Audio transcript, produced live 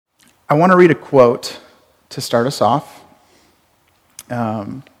I want to read a quote to start us off.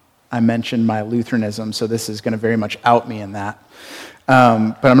 I mentioned my Lutheranism, so this is going to very much out me in that. But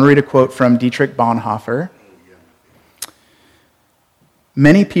I'm going to read a quote from Dietrich Bonhoeffer.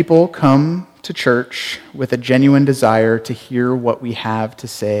 Many people come to church with a genuine desire to hear what we have to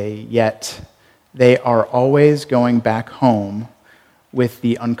say, yet they are always going back home with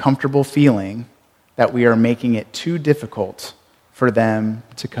the uncomfortable feeling that we are making it too difficult for them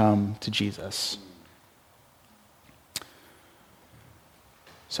to come to Jesus.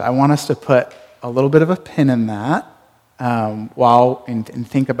 So I want us to put a little bit of a pin in that and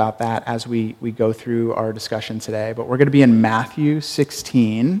think about that as we go through our discussion today. But we're going to be in Matthew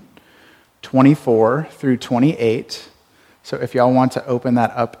 16, 24 through 28. So if y'all want to open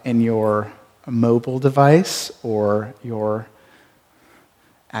that up in your mobile device or your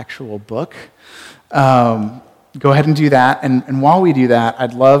actual book, go ahead and do that. And while we do that,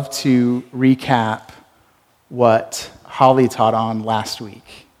 I'd love to recap what Holly taught on last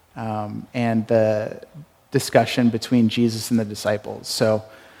week and the discussion between Jesus and the disciples. So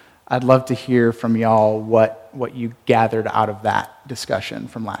I'd love to hear from y'all what you gathered out of that discussion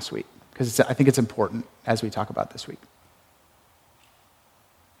from last week, because I think it's important as we talk about this week.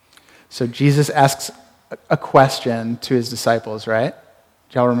 So Jesus asks a question to his disciples, right?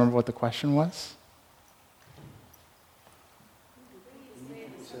 Do y'all remember what the question was?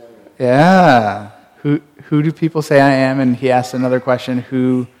 Yeah. Who do people say I am? And he asked another question,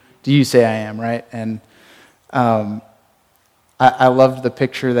 who do you say I am, right? And I loved the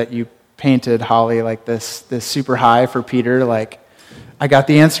picture that you painted, Holly, like this super high for Peter, like, I got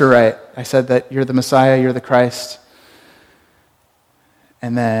the answer right. I said that you're the Messiah, you're the Christ.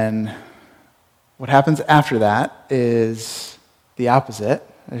 And then what happens after that is the opposite.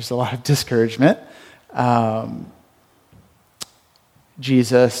 There's a lot of discouragement.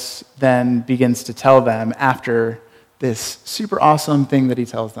 Jesus then begins to tell them, after this super awesome thing that he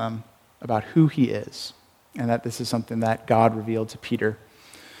tells them about who he is, and that this is something that God revealed to Peter,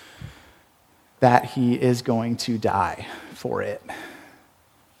 that he is going to die for it.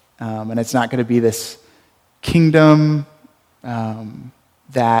 And it's not going to be this kingdom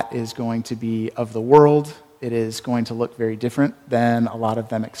that is going to be of the world. It is going to look very different than a lot of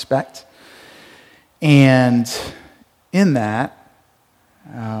them expect. And in that,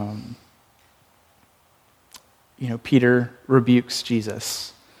 Peter rebukes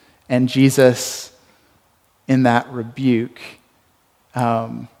Jesus. And Jesus, in that rebuke,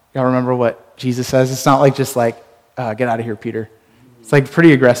 y'all remember what Jesus says? It's not like just like, get out of here, Peter. It's like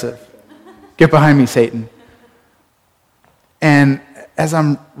pretty aggressive. Get behind me, Satan. And as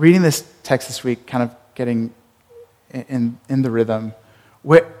I'm reading this text this week, kind of getting in the rhythm,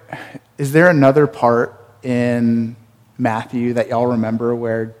 is there another part in Matthew that y'all remember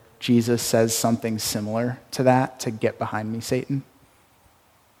where Jesus says something similar to that, to get behind me, Satan?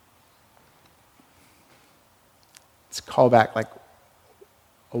 It's a callback like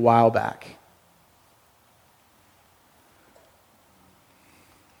a while back.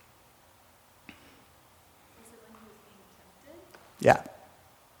 Yeah.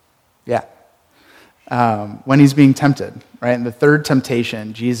 When he's being tempted, right? In the third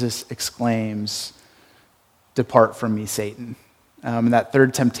temptation, Jesus exclaims, "Depart from me, Satan." And that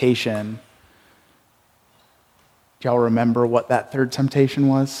third temptation, do y'all remember what that third temptation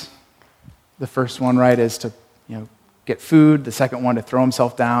was? The first one, right, is to get food. The second one, to throw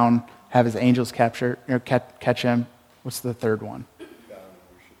himself down, have his angels catch him. What's the third one?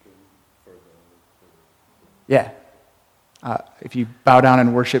 Yeah. If you bow down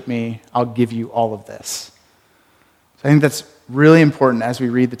and worship me, I'll give you all of this. So I think that's really important as we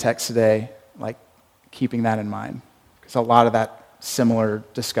read the text today, like keeping that in mind, because a lot of that similar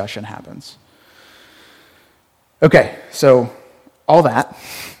discussion happens. Okay, so all that,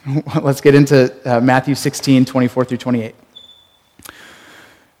 let's get into Matthew 16, 24 through 28.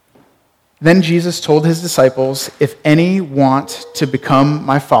 Then Jesus told his disciples, "If any want to become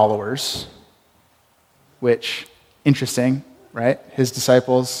my followers," which, interesting, right? His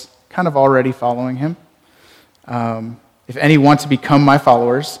disciples kind of already following him. "If any want to become my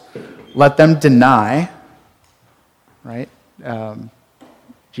followers, let them deny," right?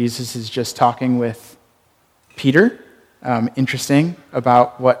 Jesus is just talking with Peter. Interesting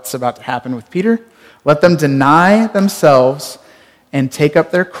about what's about to happen with Peter. "Let them deny themselves and take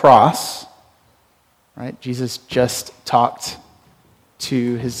up their cross," right? Jesus just talked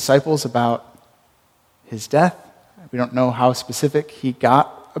to his disciples about his death. We don't know how specific he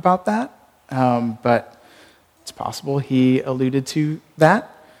got about that, but it's possible he alluded to that.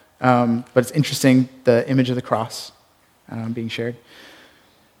 But it's interesting, the image of the cross being shared.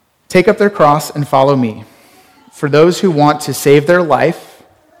 Take up their cross and follow me. For those who want to save their life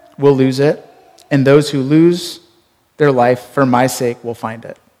will lose it, and those who lose their life for my sake will find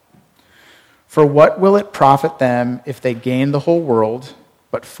it. For what will it profit them if they gain the whole world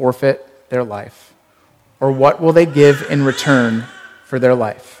but forfeit their life? Or what will they give in return for their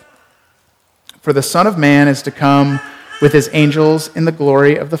life? For the Son of Man is to come with his angels in the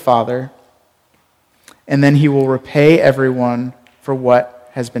glory of the Father, and then he will repay everyone for what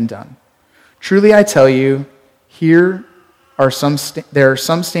has been done. Truly I tell you, there are some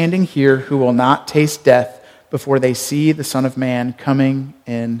standing here who will not taste death before they see the Son of Man coming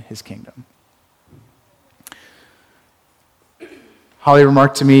in his kingdom. Holly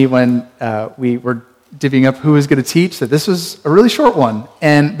remarked to me when we were divvying up who was going to teach that this was a really short one.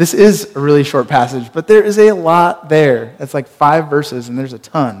 And this is a really short passage, but there is a lot there. It's like 5 verses, and there's a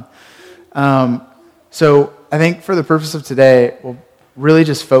ton. So I think for the purpose of today, we'll really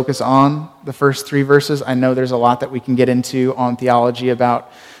just focus on the first 3 verses. I know there's a lot that we can get into on theology about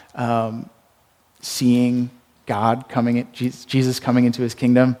seeing God Jesus coming into his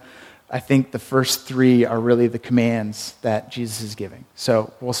kingdom. I think the first 3 are really the commands that Jesus is giving.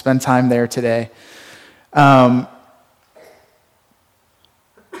 So we'll spend time there today.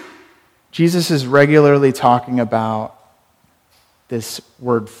 Jesus is regularly talking about this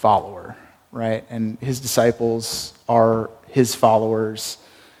word follower, right? And his disciples are his followers.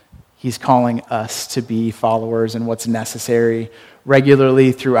 He's calling us to be followers and what's necessary.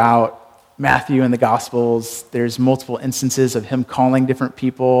 Regularly throughout Matthew and the Gospels, there's multiple instances of him calling different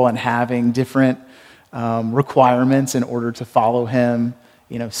people and having different requirements in order to follow him.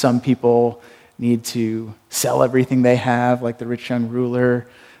 You know, some people need to sell everything they have, like the rich young ruler.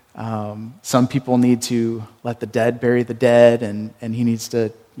 Some people need to let the dead bury the dead, and he needs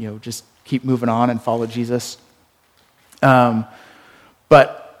to, just keep moving on and follow Jesus. But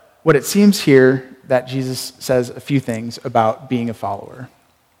what it seems here that Jesus says a few things about being a follower.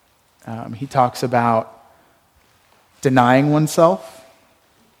 He talks about denying oneself,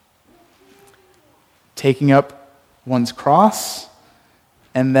 taking up one's cross,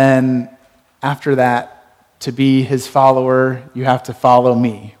 and then after that, to be his follower, you have to follow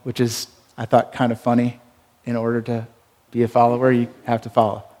me, which is, I thought, kind of funny. In order to be a follower, you have to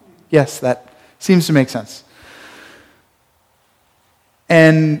follow. Yes, that seems to make sense.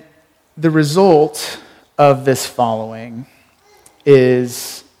 And the result of this following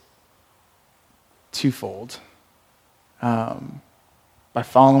is twofold. By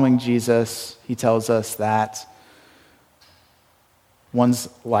following Jesus, he tells us that one's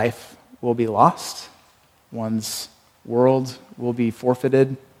life will be lost, one's world will be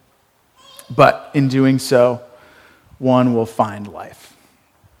forfeited, but in doing so, one will find life,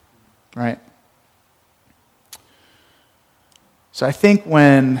 right? So I think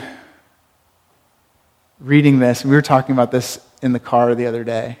when reading this, we were talking about this in the car the other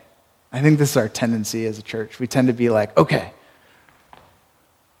day, I think this is our tendency as a church. We tend to be like, okay,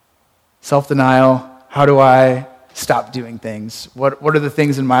 self-denial, how do I stop doing things? What are the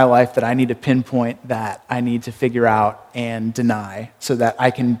things in my life that I need to pinpoint that I need to figure out and deny so that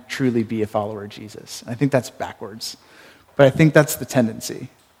I can truly be a follower of Jesus? I think that's backwards. But I think that's the tendency.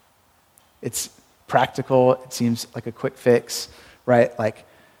 It's practical. It seems like a quick fix, right? Like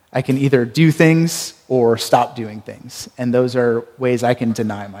I can either do things or stop doing things. And those are ways I can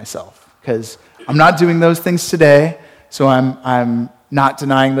deny myself because I'm not doing those things today, so I'm not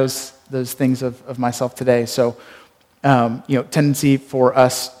denying those things of myself today. So, tendency for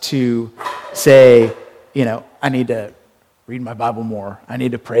us to say, I need to read my Bible more. I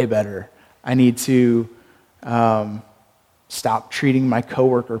need to pray better. I need to stop treating my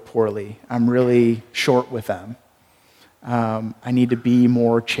coworker poorly. I'm really short with them. I need to be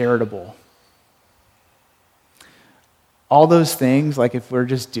more charitable. All those things, like if we're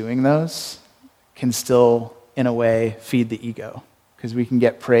just doing those, can still, in a way, feed the ego. Because we can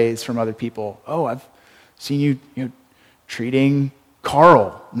get praise from other people. Oh, I've seen you, treating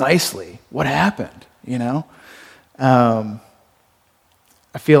Carl nicely. What happened? I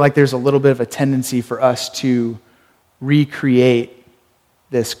feel like there's a little bit of a tendency for us to recreate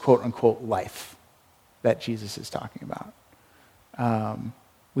this quote-unquote life that Jesus is talking about.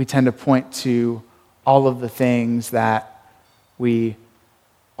 We tend to point to all of the things that we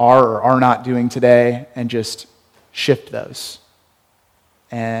are or are not doing today and just shift those.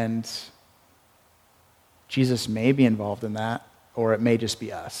 And Jesus may be involved in that, or it may just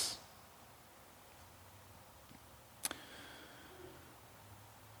be us.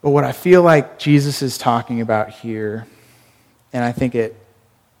 But what I feel like Jesus is talking about here, and I think it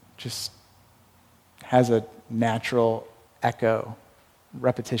just has a natural echo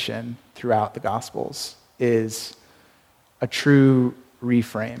repetition throughout the Gospels is a true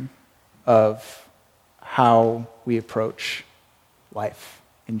reframe of how we approach life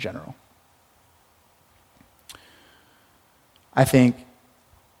in general. I think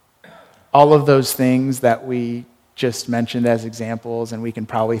all of those things that we just mentioned as examples, and we can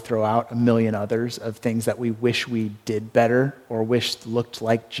probably throw out a million others of things that we wish we did better or wished looked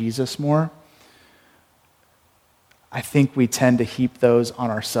like Jesus more, I think we tend to heap those on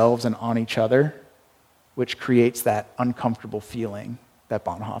ourselves and on each other, which creates that uncomfortable feeling that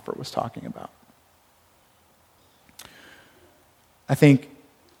Bonhoeffer was talking about. I think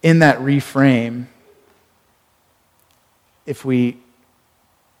in that reframe, if we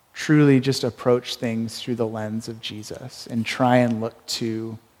truly just approach things through the lens of Jesus and try and look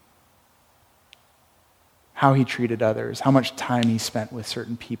to how he treated others, how much time he spent with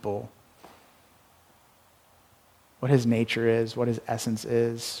certain people, what his nature is, what his essence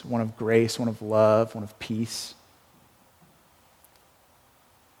is, one of grace, one of love, one of peace.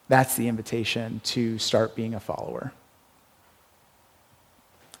 That's the invitation to start being a follower.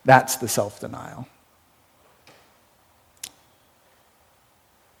 That's the self-denial.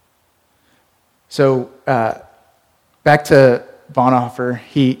 So back to Bonhoeffer,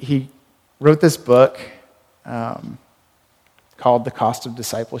 he wrote this book called The Cost of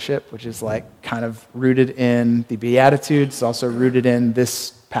Discipleship, which is like kind of rooted in the Beatitudes, also rooted in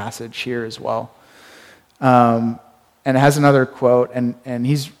this passage here as well. And it has another quote, and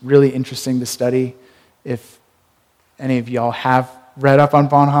he's really interesting to study. If any of y'all have read up on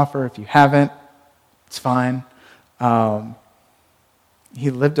Bonhoeffer, if you haven't, it's fine. He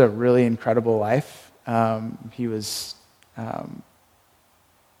lived a really incredible life. He was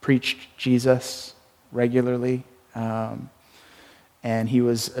preached Jesus regularly, and he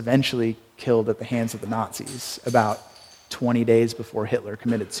was eventually killed at the hands of the Nazis about 20 days before Hitler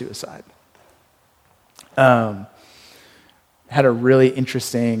committed suicide. Had a really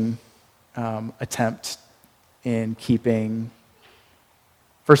interesting attempt in keeping,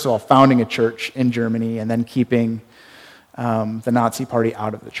 first of all, founding a church in Germany, and then keeping the Nazi Party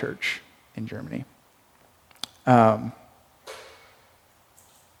out of the church in Germany.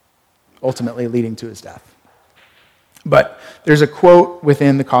 Ultimately leading to his death. But there's a quote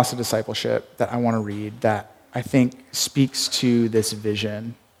within The Cost of Discipleship that I want to read that I think speaks to this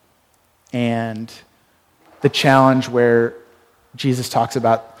vision and the challenge where Jesus talks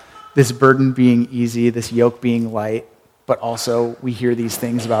about this burden being easy, this yoke being light, but also we hear these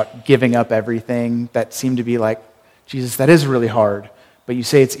things about giving up everything that seem to be like, Jesus, that is really hard, but you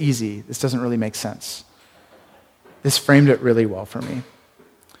say it's easy. This doesn't really make sense. This framed it really well for me.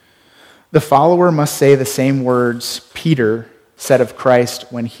 The follower must say the same words Peter said of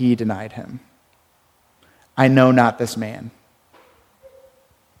Christ when he denied him. I know not this man.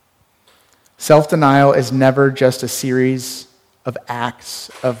 Self-denial is never just a series of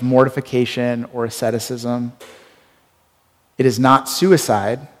acts of mortification or asceticism. It is not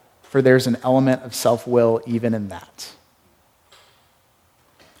suicide, for there's an element of self-will even in that.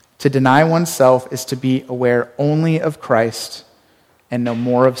 To deny oneself is to be aware only of Christ and no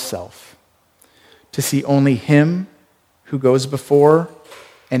more of self. To see only him who goes before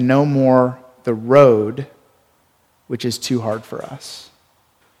and no more the road which is too hard for us.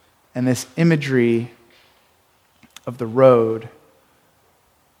 And this imagery of the road,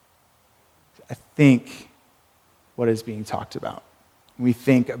 I think, what is being talked about. We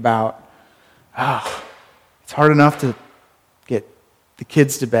think about, it's hard enough to get the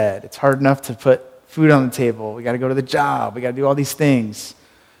kids to bed. It's hard enough to put food on the table. We got to go to the job. We got to do all these things.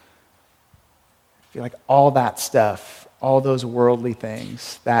 I feel like all that stuff, all those worldly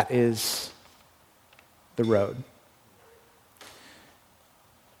things, that is the road.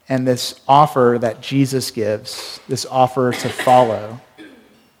 And this offer that Jesus gives, this offer to follow,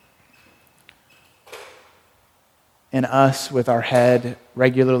 and us with our head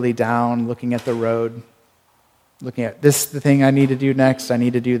regularly down, looking at the road, looking at this, the thing I need to do next, I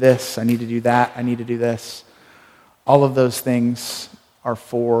need to do this, I need to do that, I need to do this. All of those things are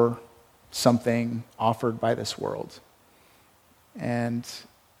for something offered by this world. And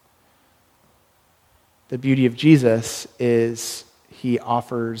the beauty of Jesus is he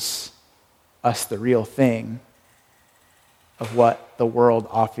offers us the real thing of what the world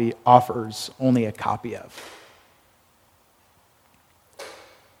offers only a copy of.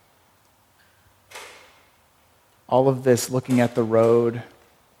 All of this looking at the road,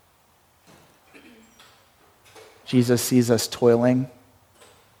 Jesus sees us toiling,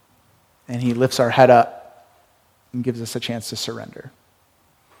 and he lifts our head up and gives us a chance to surrender.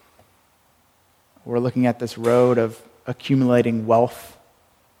 We're looking at this road of accumulating wealth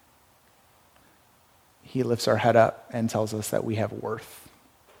he lifts our head up and tells us that we have worth.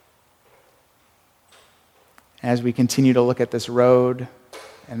 As we continue to look at this road,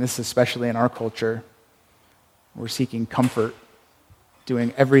 and this especially in our culture, we're seeking comfort,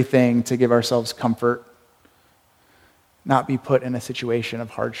 doing everything to give ourselves comfort, not be put in a situation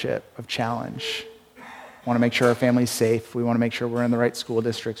of hardship, of challenge. We want to make sure our family's safe. We want to make sure we're in the right school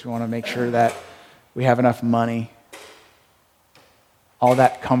districts. We want to make sure that we have enough money. All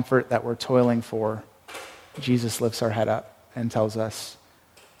that comfort that we're toiling for, Jesus lifts our head up and tells us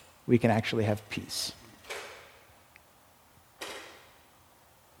we can actually have peace.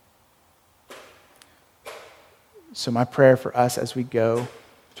 So my prayer for us as we go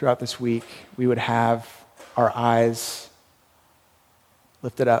throughout this week, we would have our eyes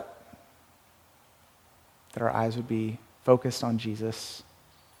lifted up, that our eyes would be focused on Jesus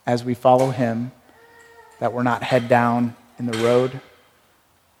as we follow him, that we're not head down in the road,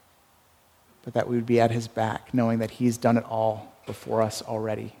 but that we would be at his back, knowing that he's done it all before us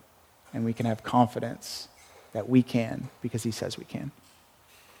already, and we can have confidence that we can because he says we can.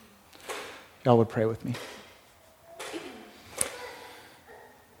 Y'all would pray with me.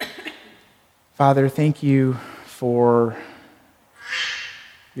 Father, thank you for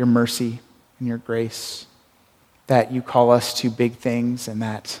your mercy and your grace, that you call us to big things, and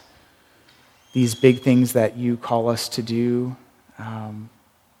that these big things that you call us to do,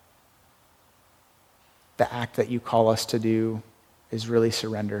 the act that you call us to do is really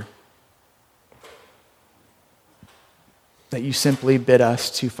surrender. That you simply bid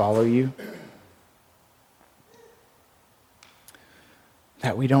us to follow you.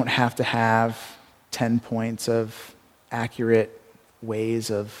 That we don't have to have 10 points of accurate ways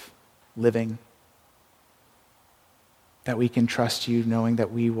of living. That we can trust you knowing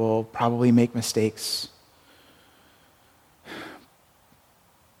that we will probably make mistakes.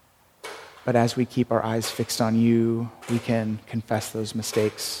 But as we keep our eyes fixed on you, we can confess those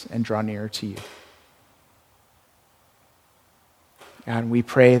mistakes and draw nearer to you. And we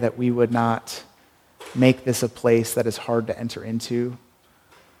pray that we would not make this a place that is hard to enter into,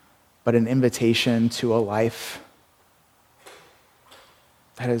 but an invitation to a life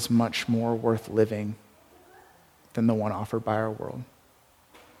that is much more worth living than the one offered by our world.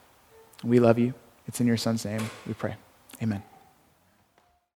 We love you. It's in your Son's name we pray. Amen.